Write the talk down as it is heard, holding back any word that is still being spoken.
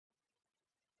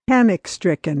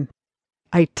Panic-stricken,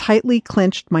 I tightly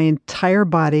clenched my entire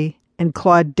body and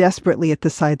clawed desperately at the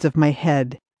sides of my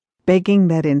head, begging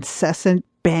that incessant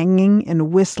banging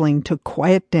and whistling to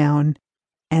quiet down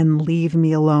and leave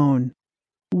me alone.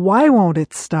 Why won't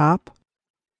it stop?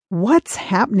 What's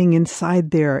happening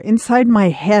inside there, inside my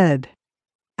head?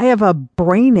 I have a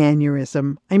brain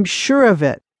aneurysm. I'm sure of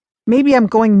it. Maybe I'm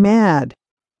going mad.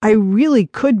 I really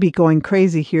could be going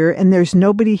crazy here, and there's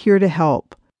nobody here to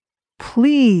help.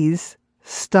 Please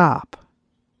stop.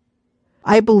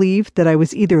 I believed that I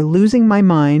was either losing my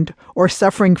mind or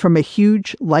suffering from a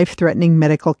huge, life-threatening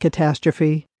medical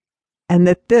catastrophe, and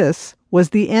that this was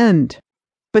the end.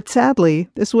 But sadly,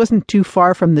 this wasn't too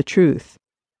far from the truth.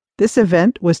 This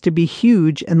event was to be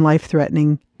huge and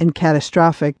life-threatening and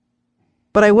catastrophic,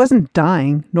 but I wasn't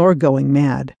dying nor going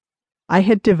mad. I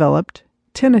had developed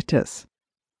tinnitus,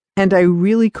 and I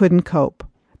really couldn't cope.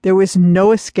 There was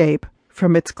no escape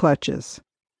from its clutches.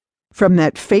 From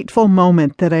that fateful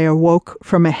moment that I awoke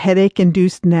from a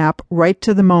headache-induced nap right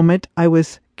to the moment I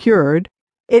was cured,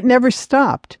 it never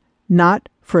stopped, not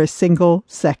for a single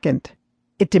second.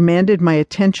 It demanded my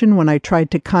attention when I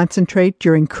tried to concentrate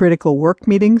during critical work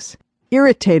meetings,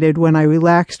 irritated when I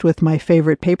relaxed with my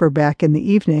favorite paperback in the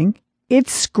evening. It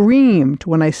screamed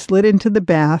when I slid into the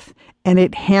bath, and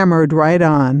it hammered right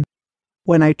on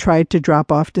when I tried to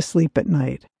drop off to sleep at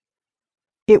night.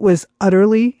 It was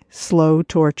utterly slow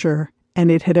torture,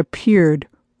 and it had appeared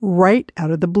right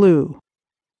out of the blue.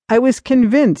 I was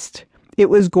convinced it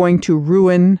was going to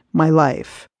ruin my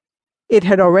life. It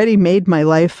had already made my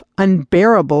life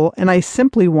unbearable, and I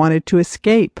simply wanted to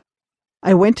escape.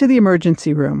 I went to the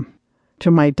emergency room,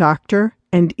 to my doctor,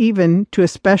 and even to a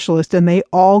specialist, and they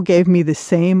all gave me the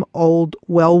same old,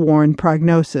 well-worn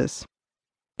prognosis.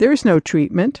 "There's no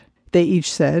treatment," they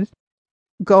each said.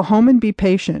 "Go home and be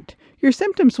patient. Your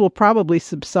symptoms will probably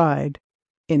subside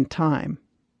in time."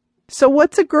 So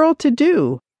what's a girl to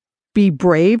do? Be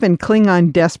brave and cling on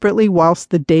desperately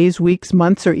whilst the days, weeks,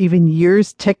 months, or even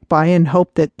years tick by and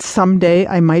hope that someday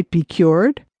I might be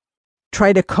cured?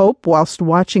 Try to cope whilst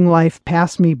watching life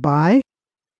pass me by?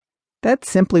 That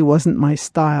simply wasn't my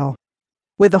style.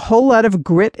 With a whole lot of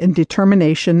grit and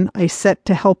determination, I set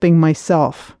to helping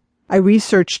myself. I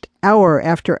researched hour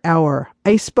after hour.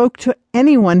 I spoke to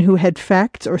anyone who had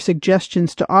facts or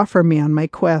suggestions to offer me on my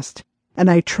quest, and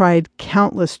I tried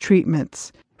countless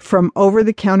treatments, from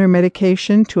over-the-counter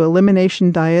medication to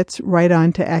elimination diets right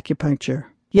on to acupuncture.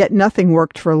 Yet nothing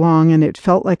worked for long, and it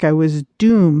felt like I was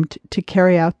doomed to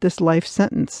carry out this life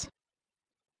sentence.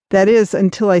 That is,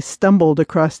 until I stumbled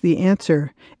across the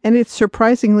answer, and it's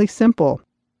surprisingly simple.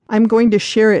 I'm going to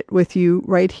share it with you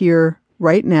right here,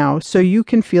 right now, so you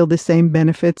can feel the same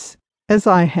benefits as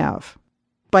I have.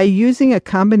 By using a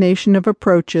combination of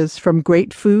approaches from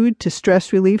great food to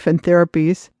stress relief and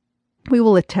therapies, we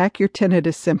will attack your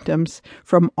tinnitus symptoms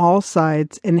from all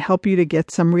sides and help you to get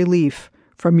some relief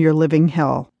from your living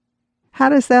hell. How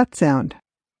does that sound?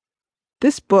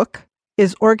 This book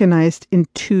is organized in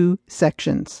 2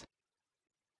 sections.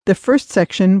 The first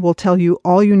section will tell you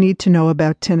all you need to know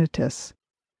about tinnitus,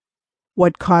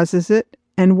 what causes it,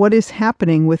 and what is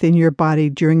happening within your body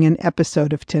during an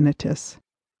episode of tinnitus.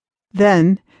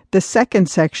 Then, the second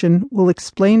section will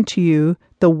explain to you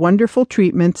the wonderful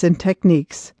treatments and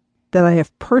techniques that I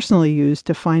have personally used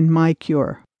to find my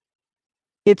cure.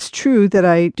 It's true that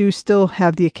I do still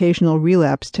have the occasional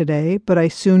relapse today, but I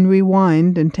soon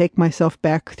rewind and take myself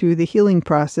back through the healing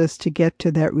process to get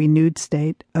to that renewed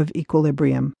state of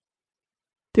equilibrium.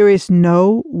 There is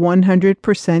no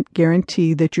 100%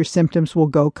 guarantee that your symptoms will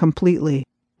go completely,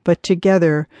 but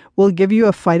together we'll give you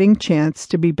a fighting chance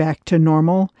to be back to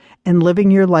normal and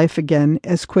living your life again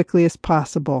as quickly as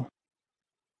possible.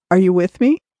 Are you with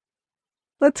me?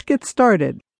 Let's get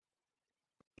started.